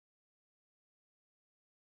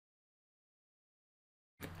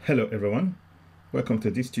Hello everyone, welcome to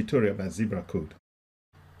this tutorial by Zebra Code.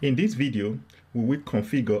 In this video, we will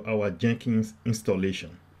configure our Jenkins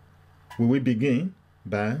installation. We will begin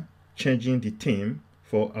by changing the theme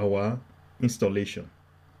for our installation.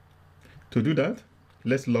 To do that,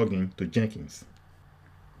 let's log in to Jenkins.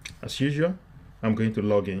 As usual, I'm going to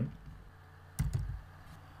log in.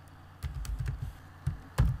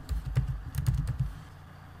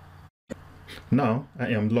 Now I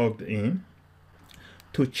am logged in.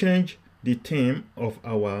 To change the theme of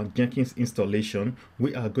our Jenkins installation,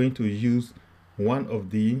 we are going to use one of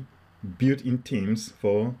the built-in themes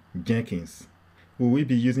for Jenkins. We will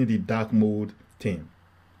be using the dark mode theme.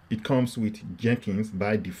 It comes with Jenkins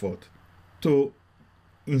by default. To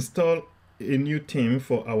install a new theme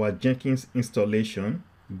for our Jenkins installation,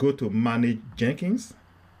 go to Manage Jenkins,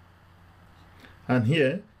 and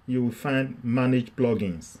here you will find Manage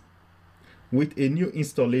Plugins. With a new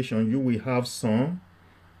installation, you will have some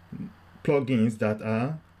plugins that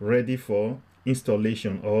are ready for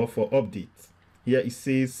installation or for updates. Here it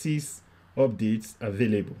says 6 updates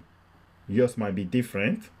available. Yours might be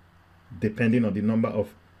different depending on the number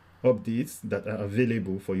of updates that are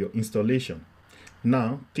available for your installation.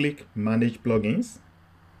 Now click Manage Plugins,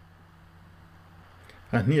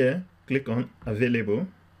 and here click on Available.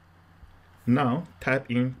 Now type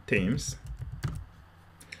in themes.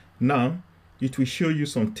 Now it will show you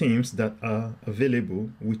some themes that are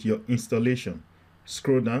available with your installation.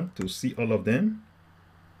 Scroll down to see all of them.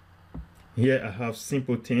 Here I have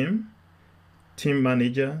Simple Theme, Theme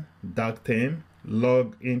Manager, Dark Theme,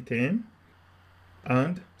 Login Theme,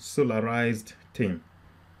 and Solarized Theme.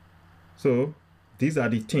 So these are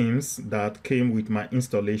the themes that came with my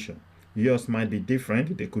installation. Yours might be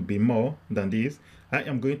different. There could be more than this. I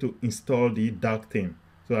am going to install the Dark Theme.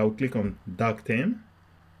 So I will click on Dark Theme.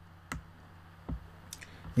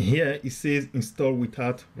 Here it says install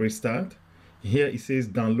without restart. Here it says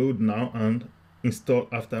download now and install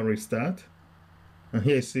after restart. And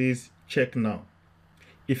here it says check now.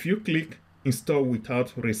 If you click install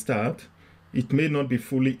without restart, it may not be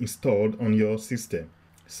fully installed on your system.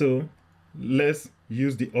 So let's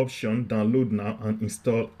use the option download now and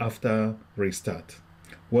install after restart.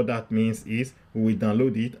 What that means is we will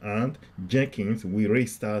download it and Jenkins will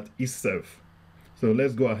restart itself. So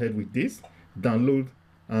let's go ahead with this. Download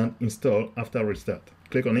and install after restart.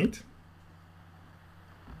 Click on it,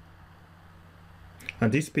 and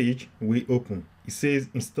this page will open. It says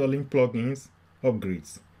installing plugins,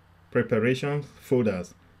 upgrades, preparations,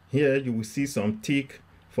 folders. Here you will see some tick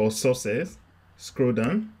for sources. Scroll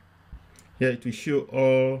down. Here it will show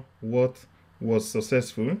all what was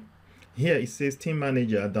successful. Here it says Theme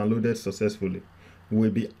Manager downloaded successfully,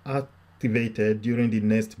 will be activated during the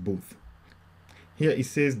next boot. Here it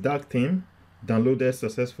says Dark Theme downloaded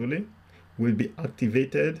successfully, will be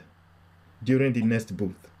activated during the next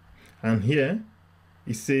boot. And here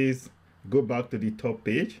it says go back to the top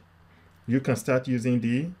page. You can start using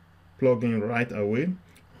the plugin right away.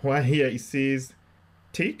 While here it says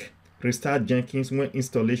tick restart Jenkins when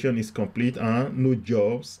installation is complete and no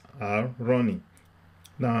jobs are running.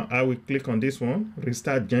 Now I will click on this one,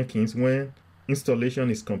 restart Jenkins when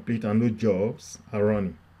installation is complete and no jobs are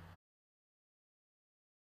running.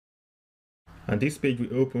 And this page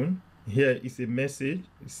will open. Here is a message.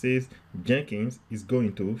 It says Jenkins is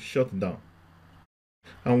going to shut down.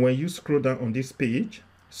 And when you scroll down on this page,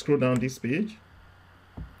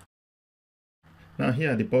 now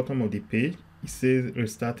here at the bottom of the page, it says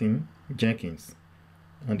restarting Jenkins,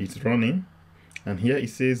 and it's running. And here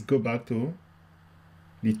it says go back to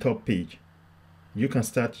the top page. You can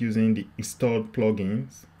start using the installed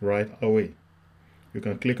plugins right away. You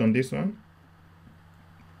can click on this one.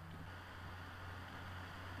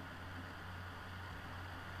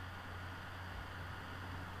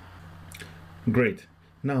 Great.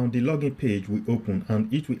 Now the login page will open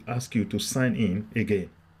and it will ask you to sign in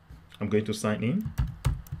again. I'm going to sign in.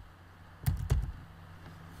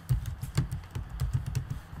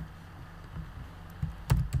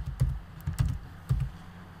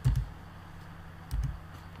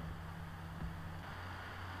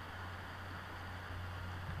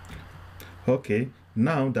 Okay,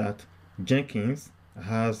 now that Jenkins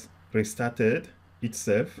has restarted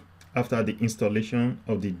itself after the installation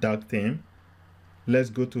of the dark theme,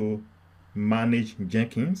 let's go to Manage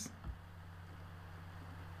Jenkins.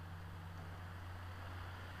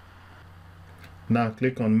 Now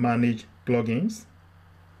click on Manage Plugins.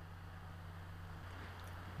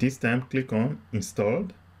 This time click on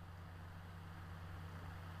Installed.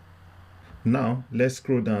 Now let's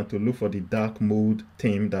scroll down to look for the dark mode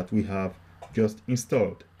theme that we have just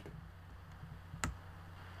installed.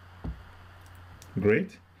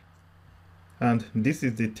 Great. And this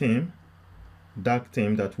is the theme, dark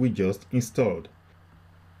theme, that we just installed.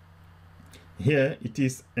 Here it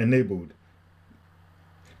is enabled.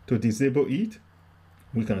 To disable it,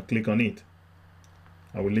 we can click on it.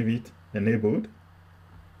 I will leave it enabled.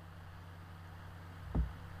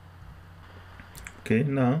 Okay,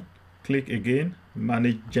 now click again,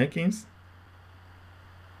 manage Jenkins.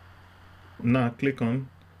 Now click on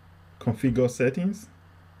configure settings.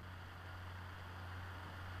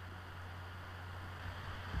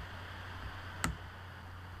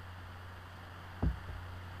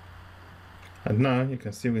 And now you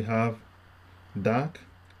can see we have dark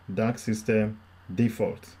system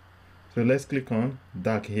default. So let's click on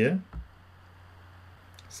dark here.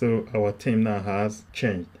 So our theme now has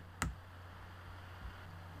changed.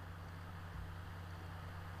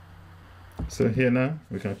 So here now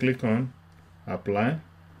we can click on apply,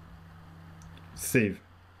 save,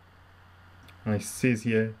 and it says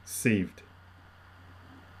here saved.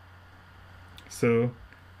 So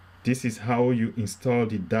this is how you install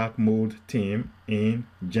the dark mode theme in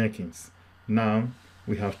Jenkins. Now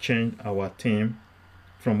we have changed our theme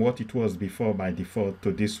from what it was before by default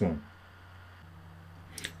to this one.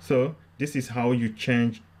 So this is how you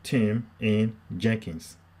change theme in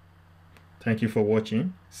Jenkins. Thank you for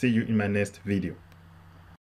watching. See you in my next video.